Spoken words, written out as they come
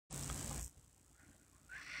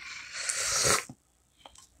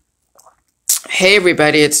Hey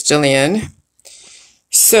everybody, it's Jillian.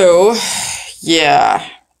 So, yeah,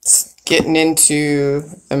 it's getting into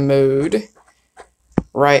the mood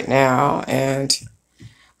right now. And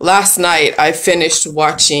last night I finished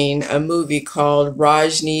watching a movie called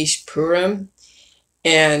Rajneeshpuram.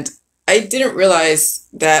 And I didn't realize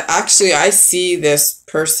that actually I see this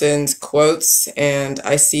person's quotes and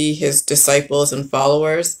I see his disciples and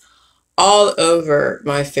followers all over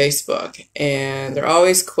my Facebook, and they're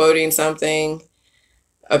always quoting something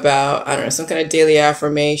about, I don't know, some kind of daily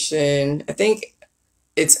affirmation. I think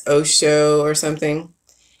it's Osho or something.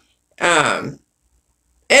 And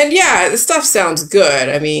yeah, the stuff sounds good.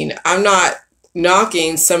 I mean, I'm not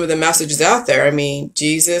knocking some of the messages out there. I mean,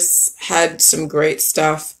 Jesus had some great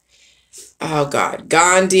stuff. Oh God,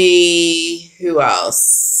 Gandhi, who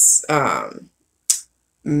else? Nelson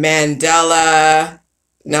Mandela,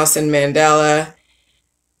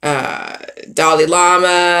 Dalai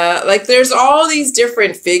Lama. Like, there's all these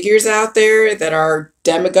different figures out there that are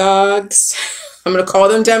demagogues. I'm going to call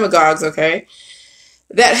them demagogues, okay?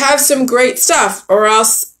 That have some great stuff, or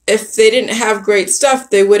else if they didn't have great stuff,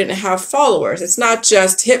 they wouldn't have followers. It's not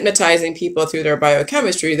just hypnotizing people through their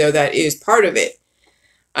biochemistry, though that is part of it.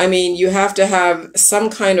 I mean, you have to have some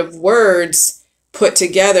kind of words put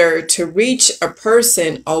together to reach a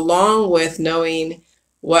person, along with knowing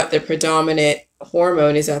what the predominant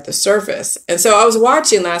hormone is at the surface. And so I was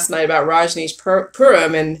watching last night about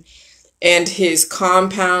Rajneeshpuram and his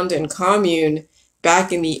compound and commune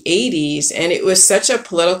back in the 80s. And it was such a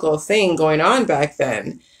political thing going on back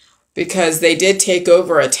then, because they did take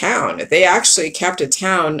over a town. They actually kept a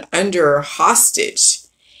town under hostage.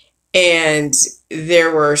 And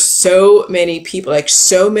there were so many people, like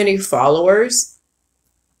so many followers.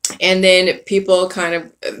 And then people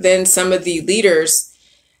then some of the leaders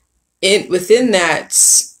within that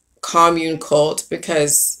commune cult,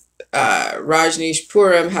 because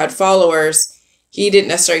Rajneeshpuram had followers, he didn't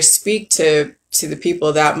necessarily speak to the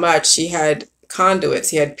people that much. He had conduits.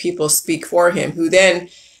 He had people speak for him, who then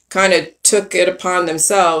kind of took it upon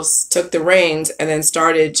themselves, took the reins, and then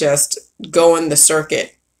started just going the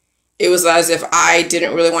circuit. It was as if I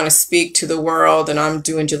didn't really want to speak to the world, and I'm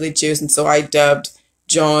doing Jilly Juice, and so I dubbed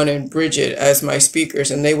John and Bridget as my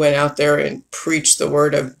speakers, and they went out there and preached the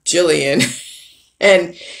word of Jillian.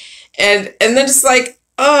 and then just like,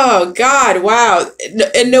 oh God, wow.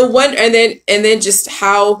 And no wonder, and then just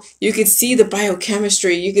how you could see the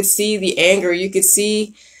biochemistry, you could see the anger, you could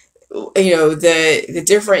see, the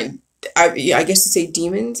different, I guess to say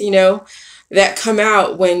demons, that come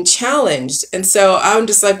out when challenged. And so I'm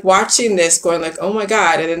just like watching this going like, oh my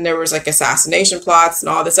God. And then there was like assassination plots and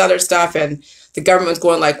all this other stuff, and the government was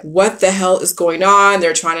going like, what the hell is going on?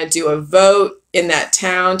 They're trying to do a vote in that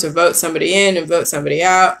town to vote somebody in and vote somebody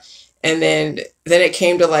out. And then it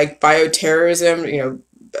came to like bioterrorism,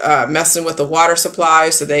 messing with the water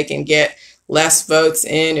supply so they can get less votes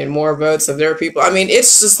in and more votes of their people. I mean,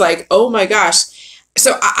 it's just like, oh my gosh.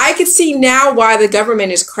 So I could see now why the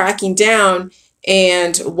government is cracking down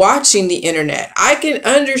and watching the internet. I can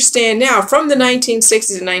understand now from the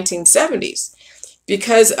 1960s and 1970s.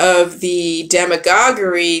 Because of the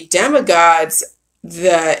demagoguery, demigods,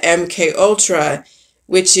 the MKUltra,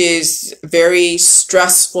 which is very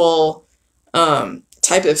stressful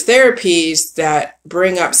type of therapies that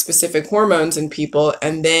bring up specific hormones in people,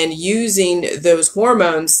 and then using those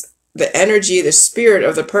hormones, the energy, the spirit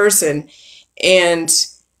of the person, and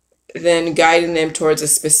then guiding them towards a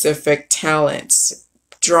specific talent,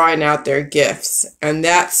 drawing out their gifts. And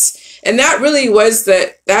that really was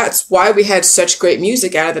that's why we had such great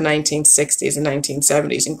music out of the 1960s and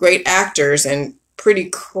 1970s, and great actors and pretty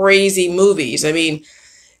crazy movies. I mean,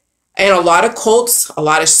 and a lot of cults, a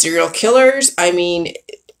lot of serial killers. I mean,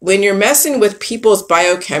 when you're messing with people's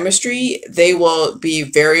biochemistry, they will be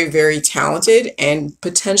very, very talented and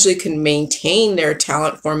potentially can maintain their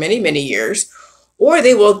talent for many, many years, or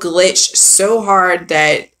they will glitch so hard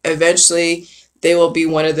that eventually they will be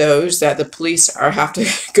one of those that the police have to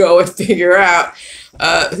go and figure out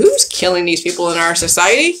who's killing these people in our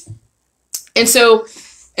society. And so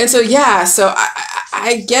yeah, so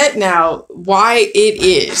I get now why it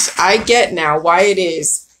is. I get now why it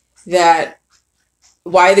is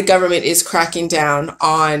why the government is cracking down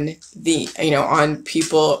on on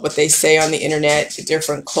people, what they say on the internet, the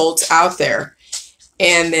different cults out there.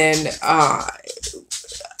 And then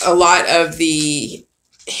a lot of the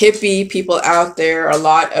hippie people out there, a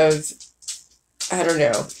lot of, I don't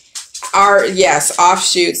know, are, yes,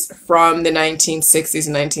 offshoots from the 1960s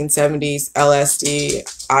and 1970s, LSD,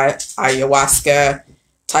 ayahuasca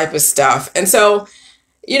type of stuff. And so,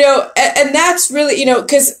 and that's really,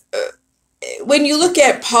 because when you look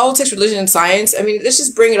at politics, religion, and science, I mean, let's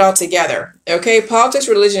just bring it all together. Okay, politics,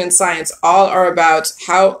 religion, and science all are about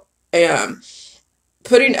how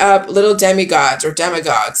putting up little demigods or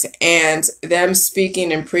demagogues and them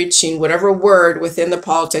speaking and preaching whatever word within the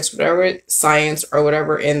politics, whatever science, or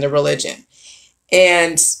whatever in the religion.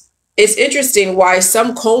 And it's interesting why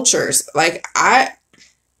some cultures,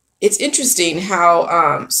 it's interesting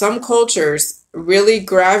how some cultures really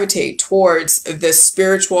gravitate towards the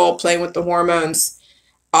spiritual, playing with the hormones,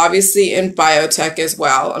 obviously in biotech as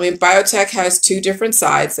well. I mean, biotech has two different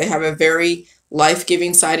sides. They have a very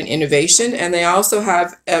life-giving side and innovation, and they also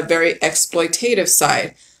have a very exploitative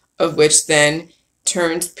side, of which then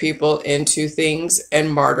turns people into things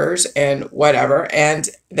and martyrs and whatever,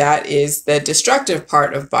 and that is the destructive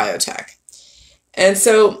part of biotech. And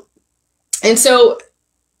so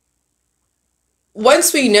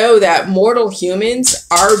once we know that mortal humans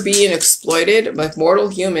are being exploited, like mortal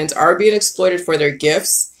humans are being exploited for their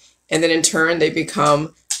gifts, and then in turn they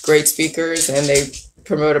become great speakers and they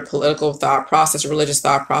promote a political thought process, a religious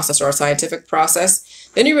thought process, or a scientific process,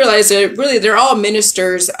 then you realize that really they're all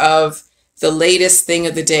ministers of the latest thing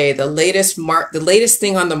of the day, the latest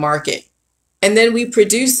thing on the market. And then we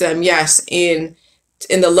produce them, yes, in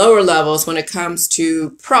the lower levels when it comes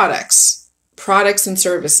to products and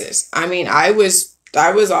services. I mean, I was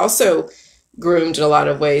also groomed in a lot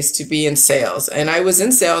of ways to be in sales, and I was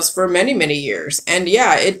in sales for many, many years. And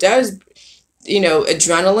yeah, it does,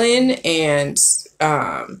 adrenaline and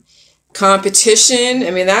competition.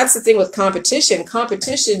 I mean, that's the thing with competition.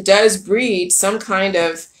 Competition does breed some kind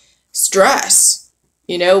of stress.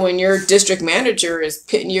 When your district manager is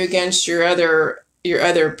pitting you against your other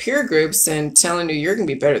peer groups and telling you you're going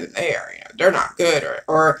to be better than they are. They're not good,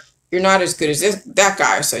 or you're not as good as that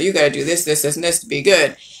guy, so you got to do this, and this to be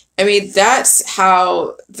good. I mean, that's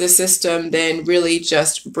how the system then really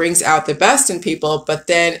just brings out the best in people, but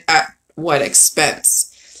then at what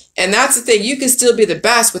expense? And that's the thing. You can still be the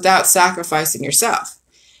best without sacrificing yourself.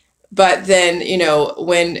 But then,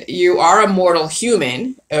 when you are a mortal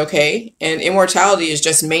human, okay, and immortality is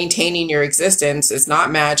just maintaining your existence. It's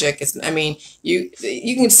not magic. You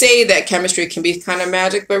can say that chemistry can be kind of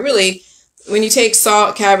magic, but really, when you take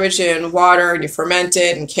salt, cabbage, and water, and you ferment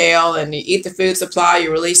it, and kale, and you eat the food supply,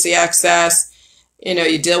 you release the excess,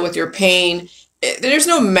 you deal with your pain. There's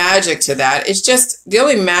no magic to that. It's just the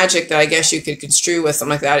only magic that I guess you could construe with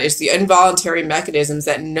something like that is the involuntary mechanisms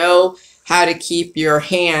that know how to keep your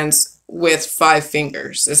hands with 5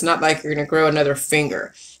 fingers. It's not like you're going to grow another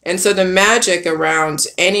finger. And so the magic around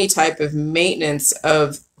any type of maintenance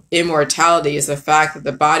of immortality is the fact that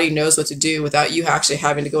the body knows what to do without you actually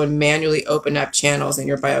having to go and manually open up channels in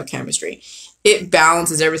your biochemistry. It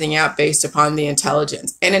balances everything out based upon the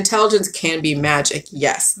intelligence. And intelligence can be magic.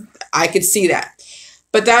 Yes, I could see that.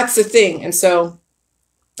 But that's the thing. And so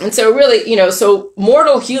really, so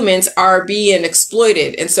mortal humans are being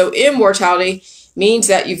exploited. And so immortality means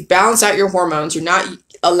that you've balanced out your hormones. You're not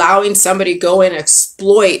allowing somebody to go and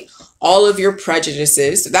exploit all of your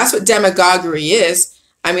prejudices. That's what demagoguery is.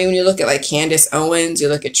 I mean, when you look at like Candace Owens, you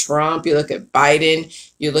look at Trump, you look at Biden,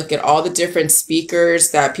 you look at all the different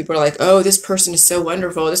speakers that people are like, oh, this person is so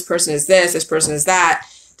wonderful. This person is this person is that.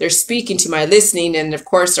 They're speaking to my listening. And of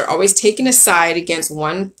course, they're always taking a side against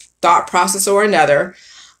one thought process or another.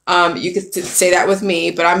 You could say that with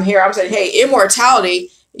me, but I'm saying, hey,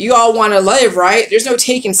 immortality, you all want to live, right? There's no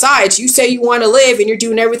taking sides. You say you want to live and you're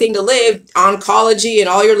doing everything to live, oncology and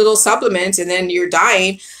all your little supplements, and then you're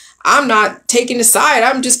dying. I'm not taking a side.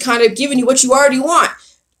 I'm just kind of giving you what you already want.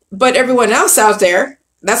 But everyone else out there,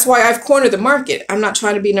 that's why I've cornered the market. I'm not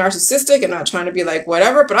trying to be narcissistic. I'm not trying to be like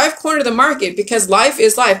whatever, but I've cornered the market because life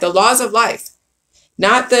is life, the laws of life,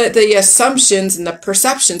 not the assumptions and the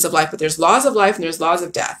perceptions of life, but there's laws of life and there's laws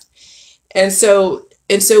of death. And so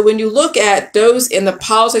when you look at those in the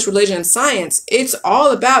politics, religion, and science, it's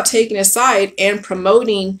all about taking a side and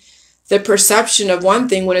promoting the perception of one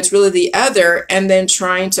thing when it's really the other, and then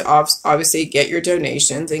trying to obviously get your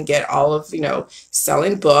donations and get all of,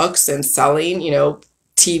 selling books and selling,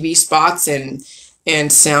 TV spots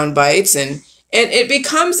and sound bites. And it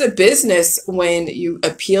becomes a business when you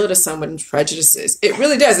appeal to someone's prejudices. It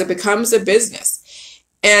really does. It becomes a business.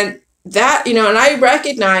 And that, and I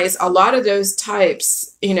recognize a lot of those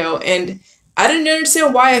types, and I didn't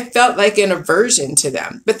understand why I felt like an aversion to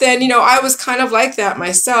them. But then, I was kind of like that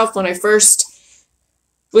myself when I first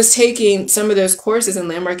was taking some of those courses in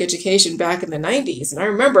landmark education back in the 90s. And I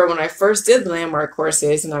remember when I first did the landmark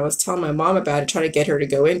courses and I was telling my mom about it, trying to get her to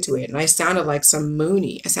go into it. And I sounded like some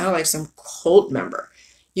Mooney. I sounded like some cult member.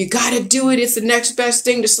 You got to do it. It's the next best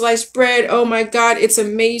thing to sliced bread. Oh my God, it's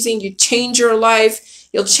amazing. You change your life.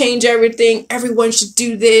 You'll change everything. Everyone should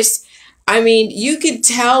do this. I mean, you could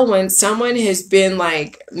tell when someone has been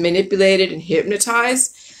like manipulated and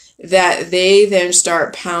hypnotized that they then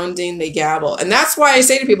start pounding the gavel. And that's why I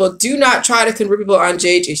say to people, do not try to convert people on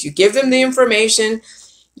JJs. You give them the information.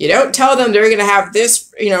 You don't tell them they're going to have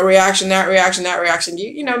this, reaction, that reaction, that reaction.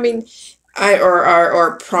 I mean,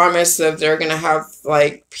 or promise that they're going to have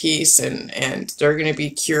like peace and they're going to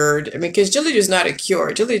be cured. I mean, because Jilly Juice is not a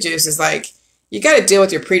cure. Jilly Juice is like, you got to deal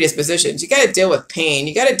with your predispositions. You got to deal with pain.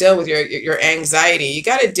 You got to deal with your anxiety. You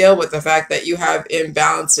got to deal with the fact that you have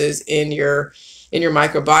imbalances in your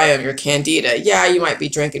microbiome, your candida. Yeah, you might be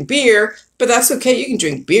drinking beer, but that's okay. You can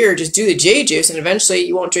drink beer. Just do the J juice, and eventually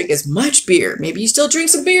you won't drink as much beer. Maybe you still drink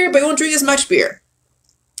some beer, but you won't drink as much beer.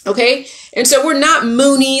 Okay? And so we're not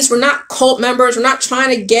Moonies. We're not cult members. We're not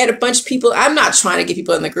trying to get a bunch of people. I'm not trying to get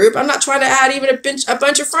people in the group. I'm not trying to add even a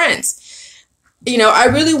bunch of friends. I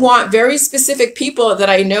really want very specific people that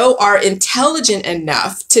I know are intelligent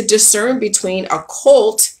enough to discern between a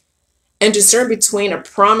cult and discern between a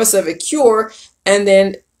promise of a cure and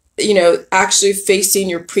then, actually facing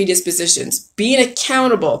your predispositions, being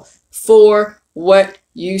accountable for what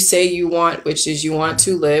you say you want, which is you want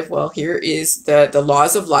to live. Well, here is the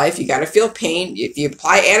laws of life. You got to feel pain. If you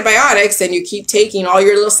apply antibiotics and you keep taking all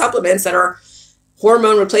your little supplements that are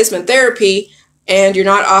hormone replacement therapy, and you're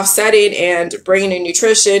not offsetting and bringing in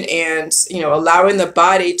nutrition and, allowing the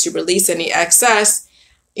body to release any excess,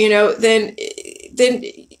 then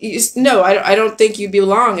no, I don't think you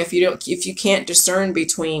belong if you can't discern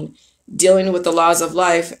between dealing with the laws of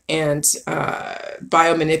life and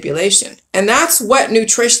biomanipulation. And that's what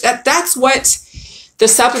nutrition, that's what the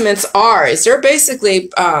supplements are, is they're basically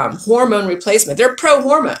hormone replacement. They're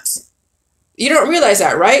pro-hormones. You don't realize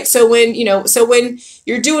that, right? So when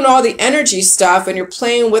you're doing all the energy stuff and you're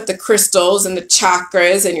playing with the crystals and the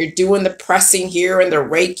chakras and you're doing the pressing here and the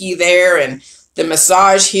Reiki there and the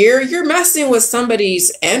massage here, you're messing with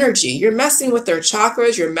somebody's energy. You're messing with their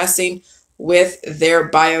chakras. You're messing with their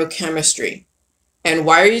biochemistry. And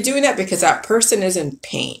why are you doing that? Because that person is in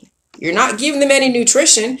pain. You're not giving them any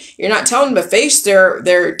nutrition. You're not telling them to face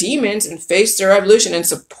their demons and face their evolution and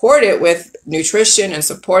support it with nutrition and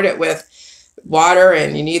support it with water,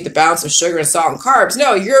 and you need the balance of sugar and salt and carbs.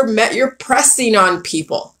 No, you're pressing on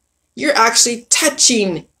people. You're actually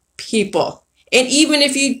touching people. And even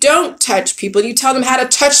if you don't touch people, you tell them how to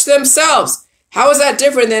touch themselves. How is that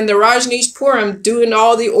different than the Rajneeshpuram doing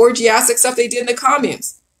all the orgiastic stuff they did in the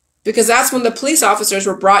communes? Because that's when the police officers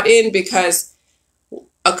were brought in because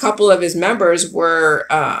a couple of his members were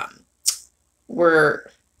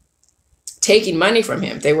taking money from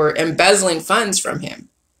him. They were embezzling funds from him.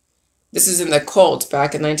 This is in the cult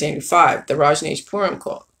back in 1985, the Rajneeshpuram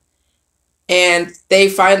cult. And they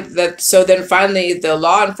find that, so then finally the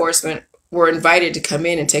law enforcement were invited to come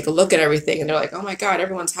in and take a look at everything. And they're like, oh my God,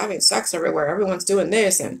 everyone's having sex everywhere. Everyone's doing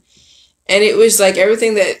this. And it was like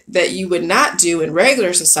everything that you would not do in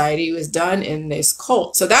regular society was done in this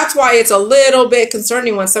cult. So that's why it's a little bit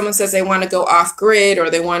concerning when someone says they want to go off grid or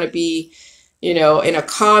they want to be, in a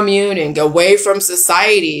commune and go away from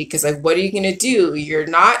society. Because like, what are you going to do? You're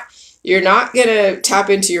not going to tap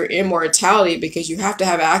into your immortality because you have to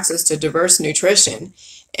have access to diverse nutrition.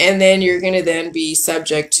 And then you're going to then be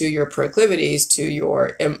subject to your proclivities, to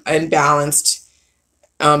your imbalanced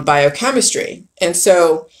biochemistry. And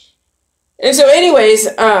so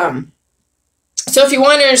anyways, so if you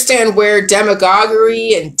want to understand where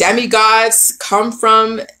demagoguery and demigods come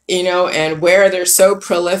from, and where they're so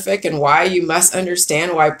prolific and why you must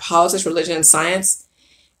understand why politics, religion, and science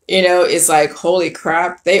is like, holy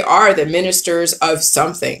crap, they are the ministers of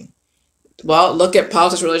something. Well, look at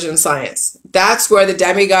politics, religion, and science. That's where the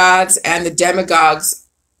demigods and the demagogues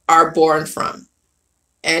are born from.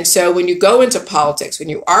 And so when you go into politics, when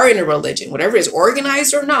you are in a religion, whatever it is,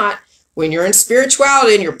 organized or not, when you're in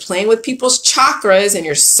spirituality and you're playing with people's chakras and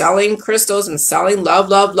you're selling crystals and selling love,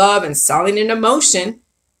 love, love, and selling an emotion,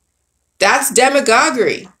 that's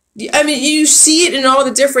demagoguery. I mean, you see it in all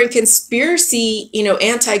the different conspiracy,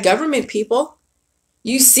 anti-government people.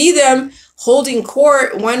 You see them holding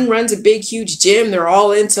court. One runs a big, huge gym. They're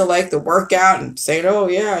all into like the workout and saying, oh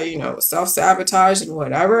yeah, self-sabotage and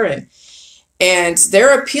whatever. And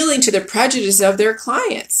they're appealing to the prejudice of their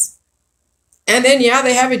clients. And then, yeah,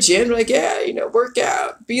 they have a gym. Like, yeah, work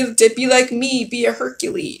out. Be like me. Be a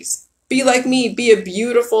Hercules. Be like me. Be a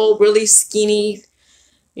beautiful, really skinny,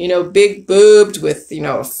 big boobed with,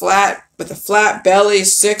 a flat belly,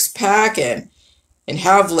 6-pack, and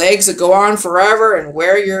have legs that go on forever, and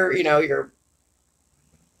wear your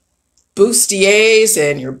bustiers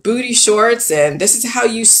and your booty shorts, and this is how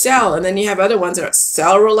you sell. And then you have other ones that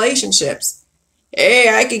sell relationships.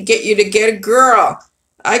 Hey, I could get you to get a girl.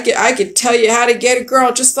 I could tell you how to get a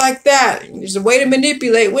girl just like that. There's a way to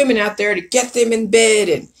manipulate women out there to get them in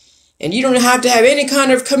bed, and you don't have to have any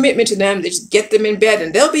kind of commitment to them. They just get them in bed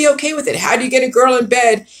and they'll be okay with it. How do you get a girl in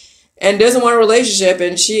bed and doesn't want a relationship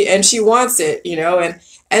and she wants it, you know?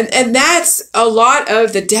 And that's a lot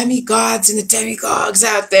of the demigods and the demagogues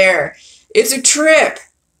out there. It's a trip.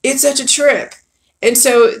 It's such a trip. And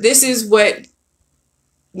so this is what,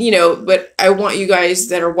 you know, but I want you guys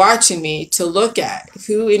that are watching me to look at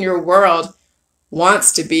who in your world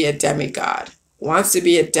wants to be a demigod, wants to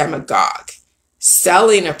be a demagogue,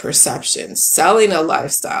 selling a perception, selling a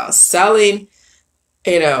lifestyle, selling,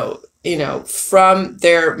 from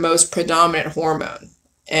their most predominant hormone.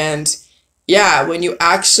 And yeah, when you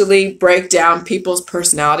actually break down people's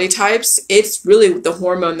personality types, it's really the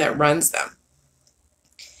hormone that runs them.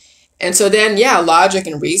 And so then, yeah, logic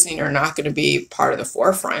and reasoning are not going to be part of the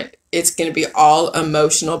forefront. It's going to be all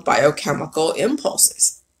emotional biochemical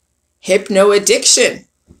impulses. Hypno-addiction.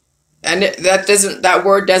 And that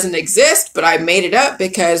word doesn't exist, but I made it up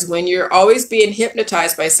because when you're always being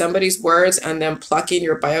hypnotized by somebody's words and then plucking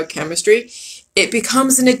your biochemistry, it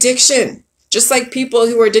becomes an addiction. Just like people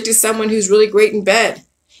who are addicted to someone who's really great in bed.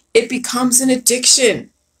 It becomes an addiction.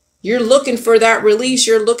 You're looking for that release.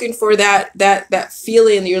 You're looking for that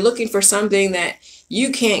feeling. You're looking for something that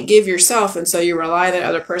you can't give yourself. And so you rely on that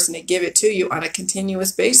other person to give it to you on a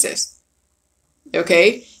continuous basis.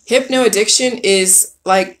 Okay? Hypno addiction is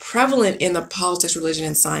like prevalent in the politics, religion,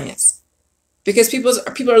 and science. Because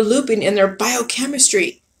people are looping in their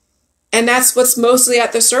biochemistry. And that's what's mostly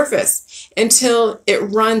at the surface until it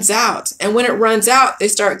runs out. And when it runs out, they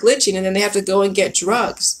start glitching and then they have to go and get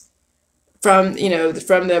drugs from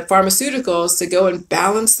the pharmaceuticals to go and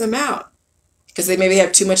balance them out because they maybe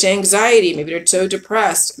have too much anxiety. Maybe they're so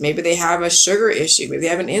depressed. Maybe they have a sugar issue. Maybe they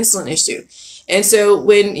have an insulin issue. And so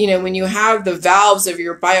when you have the valves of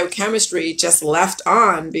your biochemistry just left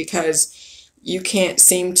on because you can't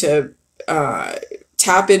seem to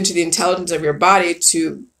tap into the intelligence of your body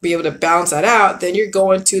to be able to balance that out, then you're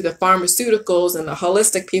going to the pharmaceuticals and the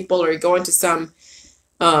holistic people, or you're going to some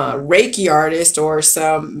Reiki artist or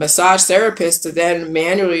some massage therapist to then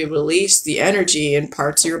manually release the energy in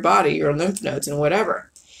parts of your body, your lymph nodes and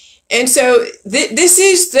whatever. And so this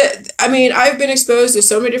is I've been exposed to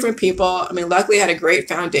so many different people. I mean, luckily I had a great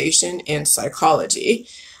foundation in psychology.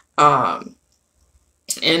 And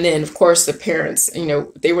then of course the parents,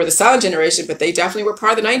 they were the silent generation, but they definitely were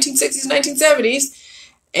part of the 1960s, 1970s.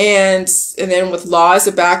 And then with law as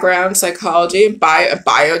a background, psychology and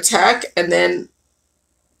biotech, and then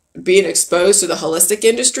being exposed to the holistic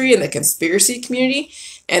industry and the conspiracy community,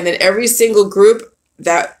 and then every single group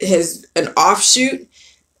that has an offshoot,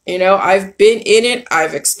 I've been in it,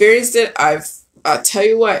 I've experienced it, I'll tell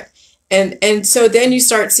you what. And so then you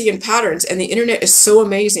start seeing patterns, and the internet is so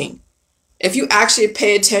amazing. If you actually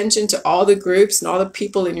pay attention to all the groups and all the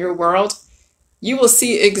people in your world, you will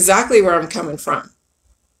see exactly where I'm coming from.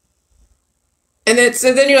 And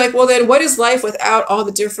then you're like, well, then what is life without all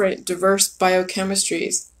the different diverse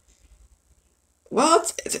biochemistries? Well,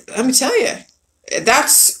 let me tell you,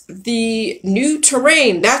 that's the new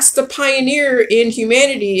terrain. That's the pioneer in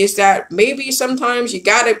humanity, is that maybe sometimes you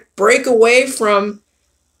got to break away from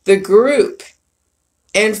the group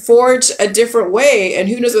and forge a different way. And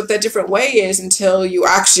who knows what that different way is until you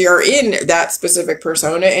actually are in that specific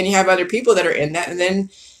persona and you have other people that are in that. And then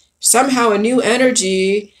somehow a new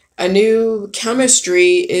energy, a new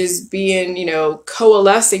chemistry is being,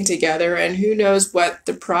 coalescing together, and who knows what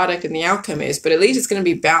the product and the outcome is, but at least it's going to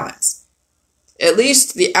be balanced. At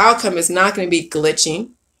least the outcome is not going to be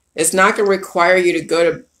glitching. It's not going to require you to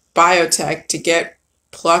go to biotech to get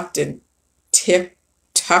plucked and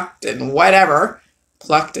tucked and whatever.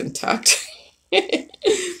 Plucked and tucked.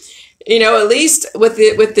 At least with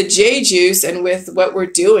the J juice and with what we're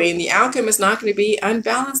doing, the outcome is not going to be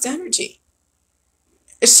unbalanced energy.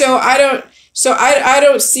 So I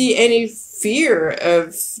don't see any fear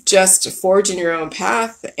of just forging your own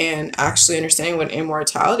path and actually understanding what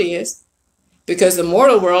immortality is. Because the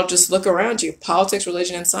mortal world, just look around you, politics,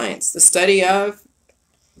 religion, and science. The study of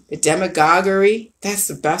the demagoguery, that's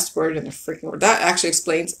the best word in the freaking world. That actually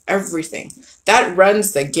explains everything. That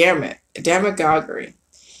runs the gamut, demagoguery.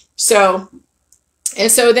 So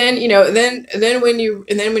then, when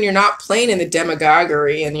you're not playing in the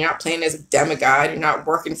demagoguery and you're not playing as a demigod, you're not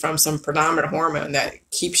working from some predominant hormone that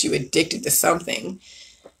keeps you addicted to something,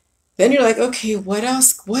 then you're like, okay, what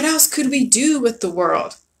else could we do with the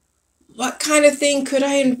world? What kind of thing could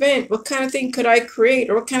I invent? What kind of thing could I create?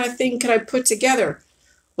 Or what kind of thing could I put together?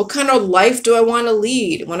 What kind of life do I want to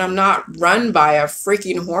lead when I'm not run by a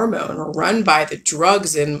freaking hormone or run by the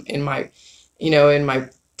drugs in my, in my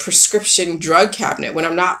prescription drug cabinet, when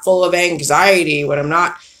I'm not full of anxiety, when I'm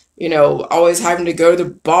not, always having to go to the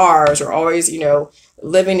bars or always,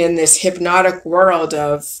 living in this hypnotic world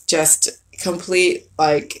of just complete,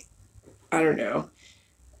 like, I don't know,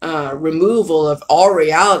 removal of all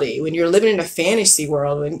reality, when you're living in a fantasy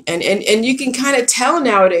world. And you can kind of tell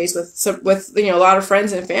nowadays with a lot of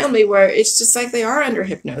friends and family where it's just like they are under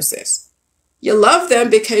hypnosis. You love them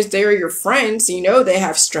because they're your friends. They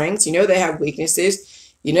have strengths, they have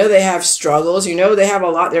weaknesses, they have struggles, they have a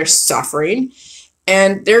lot, they're suffering,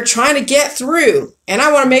 and they're trying to get through. And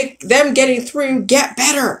I want to make them getting through get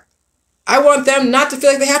better. I want them not to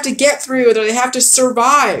feel like they have to get through or they have to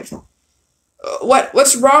survive.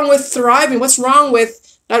 What's wrong with thriving? What's wrong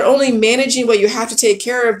with not only managing what you have to take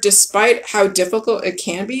care of despite how difficult it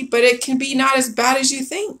can be, but it can be not as bad as you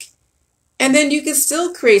think. And then you can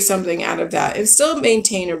still create something out of that and still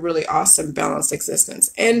maintain a really awesome balanced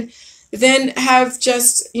existence. And then have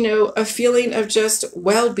just, a feeling of just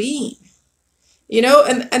well-being,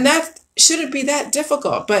 and that shouldn't be that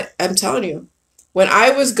difficult. But I'm telling you, when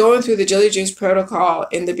I was going through the Jelly Juice protocol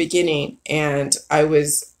in the beginning and I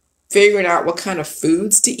was figuring out what kind of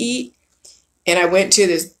foods to eat. And I went to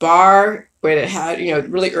this bar where it had,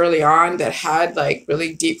 really early on that had like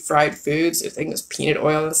really deep fried foods. I think it was peanut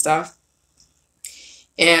oil and stuff.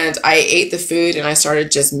 And I ate the food and I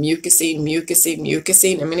started just mucusing.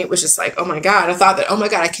 I mean, it was just like, oh my God. I thought that, oh my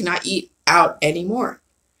God, I cannot eat out anymore.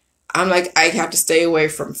 I'm like, I have to stay away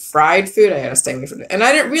from fried food. I got to stay away from it. And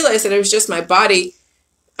I didn't realize that it was just my body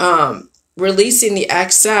releasing the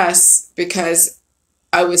excess because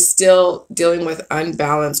I was still dealing with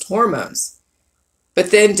unbalanced hormones.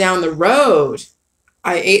 But then down the road,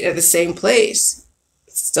 I ate at the same place.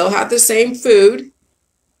 Still had the same food.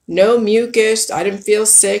 No mucus. I didn't feel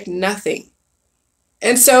sick. Nothing.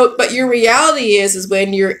 And so, but your reality is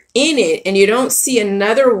when you're in it and you don't see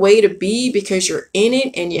another way to be because you're in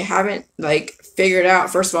it and you haven't like figured out,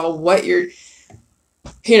 first of all, what you're,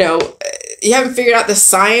 you haven't figured out the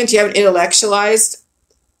science. You haven't intellectualized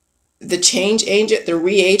the change agent, the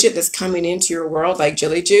reagent that's coming into your world, like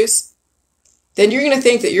jelly juice, then you're going to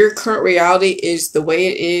think that your current reality is the way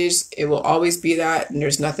it is. It will always be that, and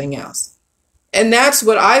there's nothing else. And that's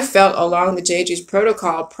what I felt along the J Juice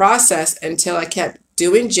protocol process until I kept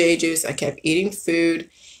doing J Juice. I kept eating food,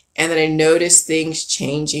 and then I noticed things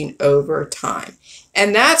changing over time.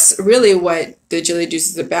 And that's really what the Jelly Juice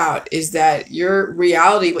is about, is that your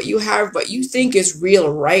reality, what you have, what you think is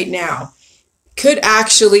real right now, could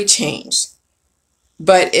actually change.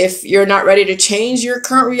 But if you're not ready to change your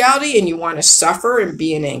current reality and you want to suffer and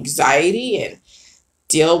be in anxiety and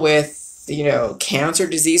deal with, cancer,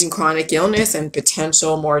 disease, and chronic illness and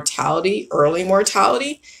potential mortality, early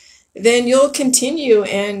mortality, then you'll continue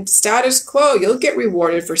in status quo. You'll get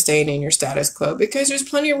rewarded for staying in your status quo because there's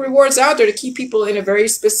plenty of rewards out there to keep people in a very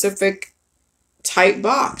specific tight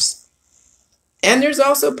box. And there's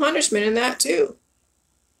also punishment in that too.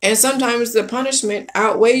 And sometimes the punishment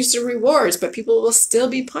outweighs the rewards, but people will still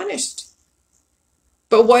be punished.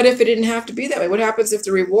 But what if it didn't have to be that way? What happens if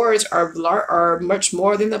the rewards are much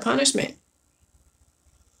more than the punishment?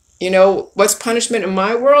 What's punishment in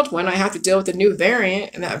my world? When I have to deal with a new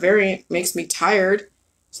variant, and that variant makes me tired.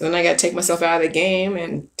 So then I got to take myself out of the game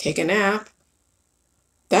and take a nap.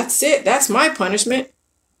 That's it. That's my punishment.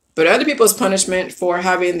 But other people's punishment for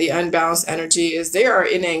having the unbalanced energy is they are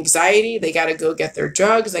in anxiety. They got to go get their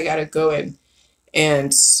drugs. They got to go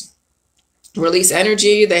and release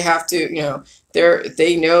energy. They have to,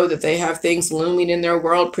 they know that they have things looming in their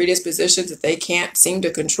world, predispositions that they can't seem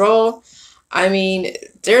to control. I mean,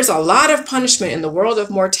 there's a lot of punishment in the world of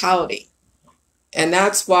mortality. And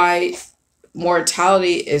that's why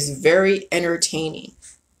mortality is very entertaining.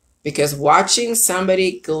 Because watching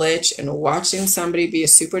somebody glitch and watching somebody be a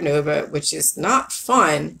supernova, which is not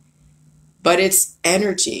fun, but it's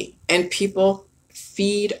energy. And people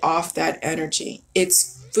feed off that energy.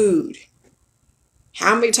 It's food.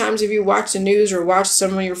 How many times have you watched the news or watched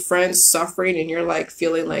some of your friends suffering and you're like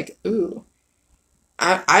feeling like, ooh,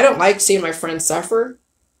 I don't like seeing my friends suffer.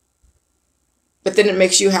 But then it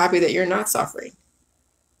makes you happy that you're not suffering.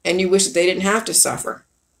 And you wish that they didn't have to suffer.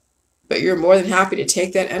 But you're more than happy to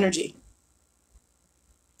take that energy.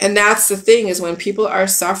 And that's the thing, is when people are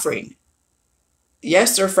suffering,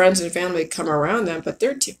 yes, their friends and family come around them, but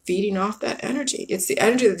they're feeding off that energy. It's the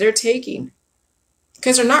energy that they're taking.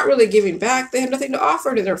 Because they're not really giving back. They have nothing to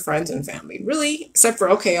offer to their friends and family, really, except for,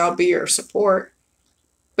 okay, I'll be your support.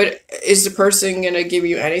 But is the person going to give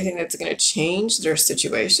you anything that's going to change their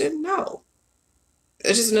situation? No.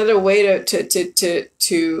 It's just another way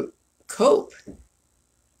to cope.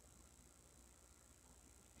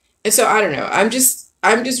 And so I don't know. I'm just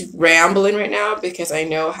rambling right now because I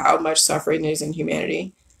know how much suffering there is in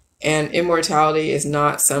humanity. And immortality is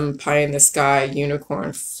not some pie in the sky,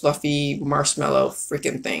 unicorn, fluffy marshmallow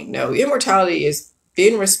freaking thing. No, immortality is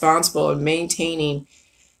being responsible and maintaining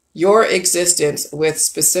your existence with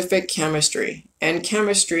specific chemistry. And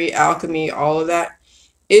chemistry, alchemy, all of that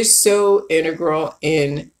is so integral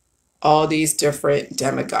in all these different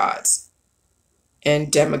demigods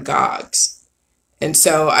and demagogues. And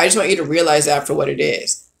so I just want you to realize that for what it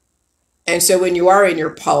is. And so when you are in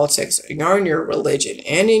your politics, you are in your religion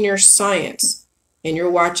and in your science, and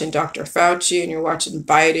you're watching Dr. Fauci and you're watching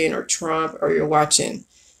Biden or Trump, or you're watching,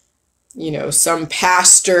 some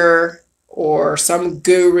pastor or some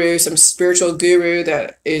guru, some spiritual guru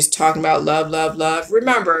that is talking about love, love, love,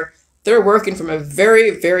 remember, they're working from a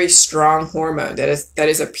very, very strong hormone that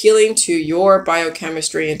is appealing to your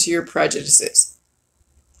biochemistry and to your prejudices.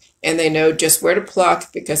 And they know just where to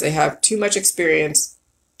pluck because they have too much experience,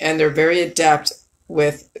 and they're very adept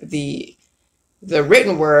with the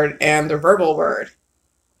written word and the verbal word.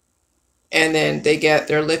 And then they get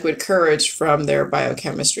their liquid courage from their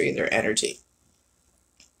biochemistry, their energy.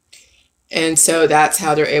 And so that's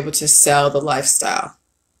how they're able to sell the lifestyle.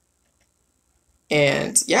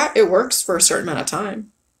 And yeah, it works for a certain amount of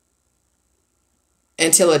time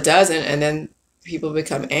until it doesn't. And then people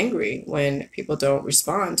become angry when people don't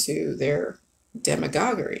respond to their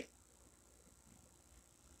demagoguery.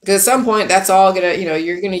 Because at some point, that's all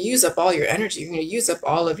you're gonna use up all your energy. You're gonna use up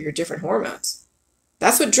all of your different hormones.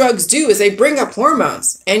 That's what drugs do, is they bring up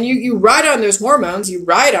hormones, and you ride on those hormones. You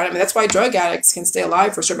ride on them. That's why drug addicts can stay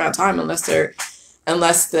alive for a certain amount of time,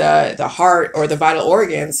 unless the heart or the vital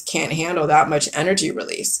organs can't handle that much energy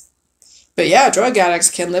release. But yeah, drug addicts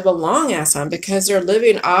can live a long ass time because they're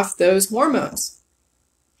living off those hormones.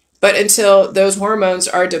 But until those hormones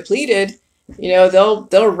are depleted, they'll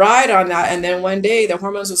ride on that, and then one day the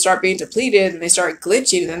hormones will start being depleted and they start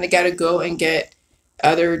glitching, and then they got to go and get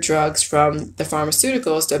other drugs from the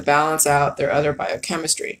pharmaceuticals to balance out their other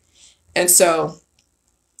biochemistry. And so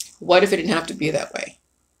what if it didn't have to be that way?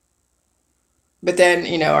 But then,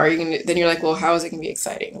 then you're like, well, how is it going to be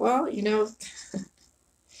exciting? Well,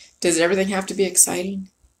 does everything have to be exciting?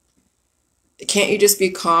 Can't you just be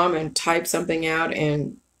calm and type something out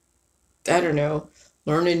and, I don't know,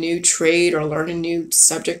 learn a new trade or learn a new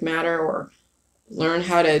subject matter or learn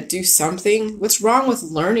how to do something? What's wrong with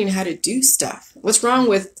learning how to do stuff? What's wrong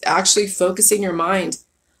with actually focusing your mind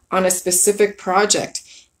on a specific project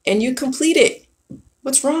and you complete it?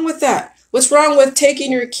 What's wrong with that? What's wrong with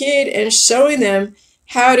taking your kid and showing them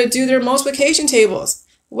how to do their multiplication tables?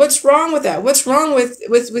 What's wrong with that? What's wrong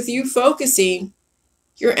with you focusing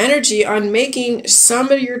your energy on making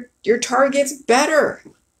some of your targets better?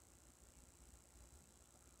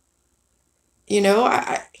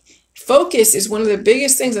 Focus is one of the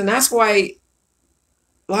biggest things, and that's why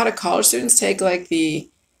a lot of college students take like the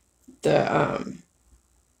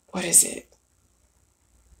what is it?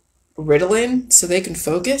 Ritalin, so they can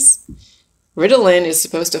focus. Ritalin is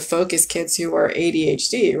supposed to focus kids who are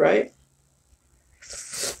ADHD, right?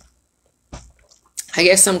 I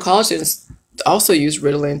guess some college students also use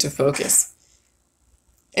Ritalin to focus.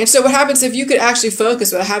 And so what happens if you could actually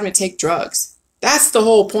focus without having to take drugs? That's the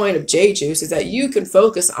whole point of J-Juice, is that you can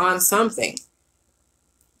focus on something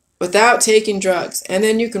without taking drugs. And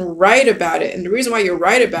then you can write about it. And the reason why you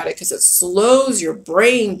write about it, because it slows your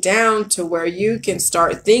brain down to where you can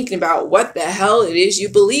start thinking about what the hell it is you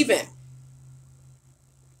believe in.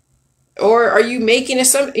 Or are you making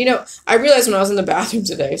assumptions? I realized when I was in the bathroom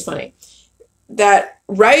today, it's funny, that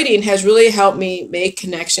writing has really helped me make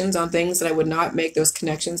connections on things that I would not make those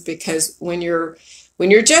connections, because when you're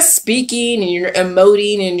just speaking and you're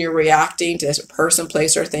emoting and you're reacting to a person,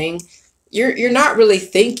 place, or thing, you're not really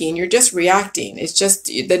thinking, you're just reacting. It's just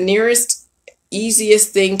the nearest,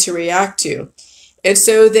 easiest thing to react to. And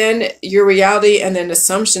so then your reality and then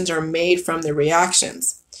assumptions are made from the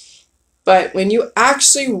reactions. But when you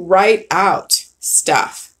actually write out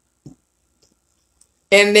stuff,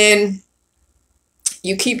 and then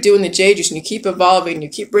you keep doing the J-Juice and you keep evolving, you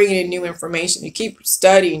keep bringing in new information, you keep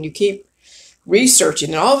studying, you keep researching,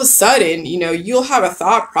 and all of a sudden, you'll have a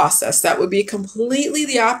thought process that would be completely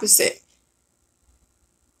the opposite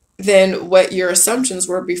than what your assumptions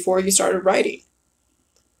were before you started writing.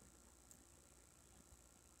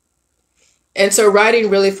 And so writing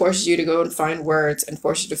really forces you to go and find words and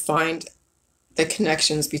forces you to find the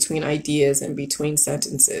connections between ideas and between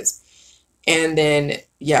sentences. And then,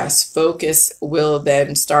 yes, focus will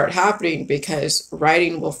then start happening, because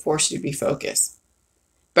writing will force you to be focused.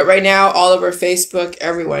 But right now, all over Facebook,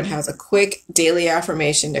 everyone has a quick daily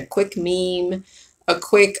affirmation, a quick meme, a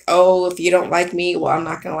quick, oh, if you don't like me, well, I'm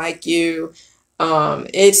not going to like you.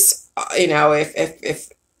 It's, you know,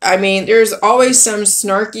 I mean, there's always some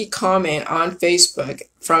snarky comment on Facebook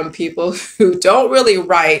from people who don't really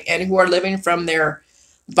write and who are living from their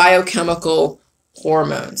biochemical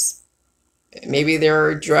hormones. Maybe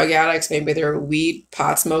they're drug addicts, maybe they're weed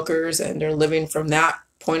pot smokers, and they're living from that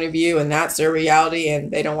point of view, and that's their reality,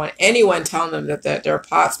 and they don't want anyone telling them that their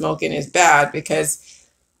pot smoking is bad because,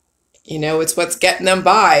 you know, it's what's getting them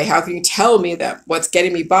by. How can you tell me that what's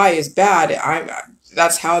getting me by is bad?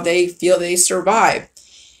 That's how they feel they survive.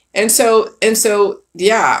 And so,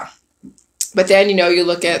 yeah. But then, you know, you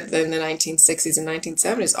look at in the 1960s and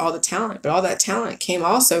 1970s, all the talent, but all that talent came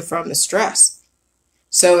also from the stress.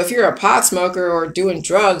 So if you're a pot smoker or doing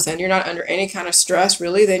drugs and you're not under any kind of stress,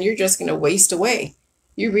 really, then you're just going to waste away.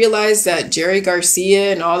 You realize that Jerry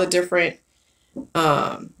Garcia and all the different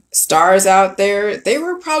stars out there, they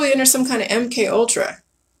were probably under some kind of MKUltra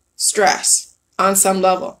stress on some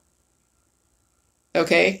level.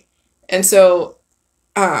 Okay? And so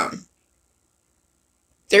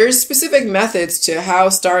there's specific methods to how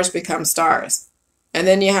stars become stars. And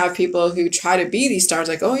then you have people who try to be these stars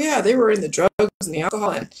like, oh yeah, they were in the drugs and the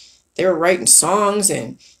alcohol and they were writing songs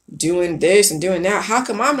and doing this and doing that. How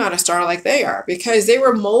come I'm not a star like they are? Because they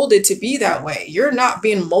were molded to be that way. You're not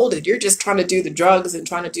being molded. You're just trying to do the drugs and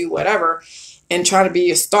trying to do whatever and trying to be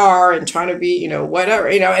a star and trying to be, you know, whatever,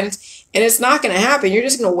 you know, and it's not going to happen. You're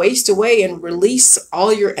just going to waste away and release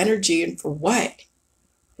all your energy. And for what?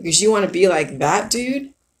 Because you want to be like that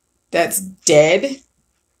dude that's dead.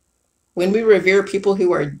 When we revere people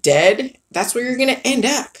who are dead, that's where you're going to end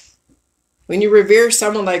up. When you revere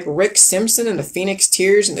someone like Rick Simpson and the Phoenix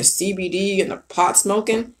Tears and the CBD and the pot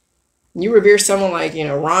smoking, and you revere someone like, you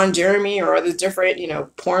know, Ron Jeremy or other different, you know,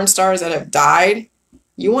 porn stars that have died,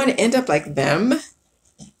 you want to end up like them.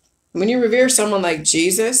 When you revere someone like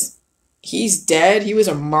Jesus, he's dead. He was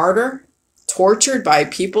a martyr, tortured by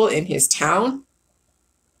people in his town.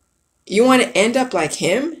 You want to end up like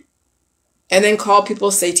him and then call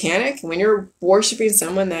people satanic when you're worshiping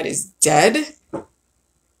someone that is dead?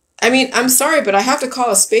 I mean, I'm sorry, but I have to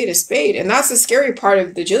call a spade a spade. And that's the scary part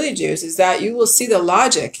of the Jilly Juice, is that you will see the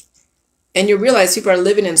logic and you realize people are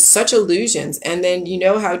living in such illusions. And then you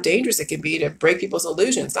know how dangerous it can be to break people's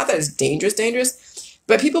illusions. Not that it's dangerous,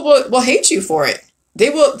 but people will hate you for it.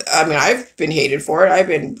 They will. I mean, I've been hated for it. I've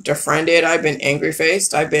been defriended. I've been angry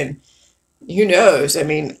faced. I've been, who knows? I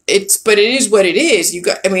mean, but it is what it is.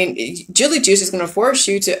 I mean, Jilly Juice is going to force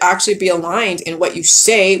you to actually be aligned in what you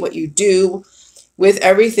say, what you do, with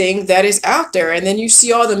everything that is out there. And then you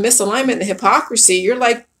see all the misalignment and the hypocrisy. You're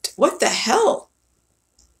like, what the hell?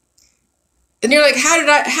 And you're like,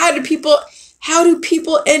 how do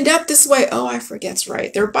people end up this way? Oh, I forget, it's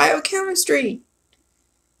right. Their biochemistry.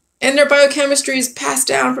 And their biochemistry is passed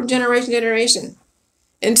down from generation to generation.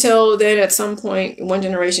 Until then, at some point, one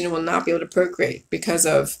generation will not be able to procreate because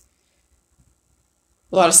of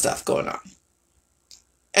a lot of stuff going on.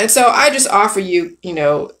 And so I just offer you, you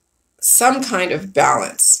know, some kind of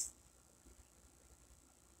balance.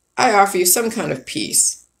 I offer you some kind of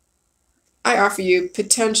peace. I offer you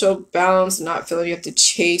potential balance, not feeling you have to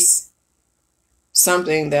chase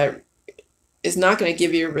something that is not going to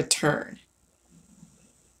give you a return.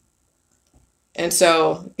 And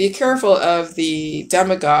so be careful of the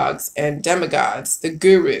demagogues and demigods, the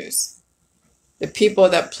gurus, the people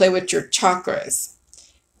that play with your chakras,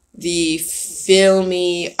 the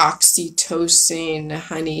filmy oxytocin,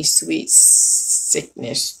 honey, sweet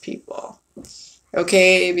sickness people.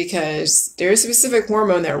 Okay, because there's a specific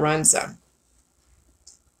hormone that runs them.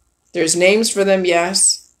 There's names for them,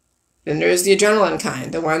 yes. Then there's the adrenaline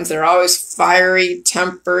kind, the ones that are always fiery,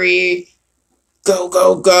 tempery, go,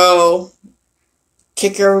 go, go,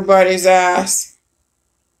 kick everybody's ass.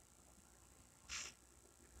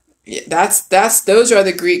 Yeah, those are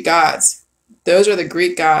the Greek gods. Those are the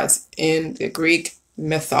Greek gods in the Greek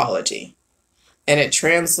mythology. And it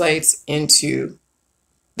translates into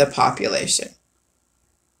the population.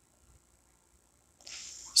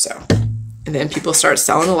 So, and then people start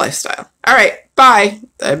selling a lifestyle. All right, bye.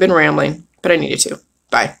 I've been rambling, but I needed to.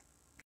 Bye.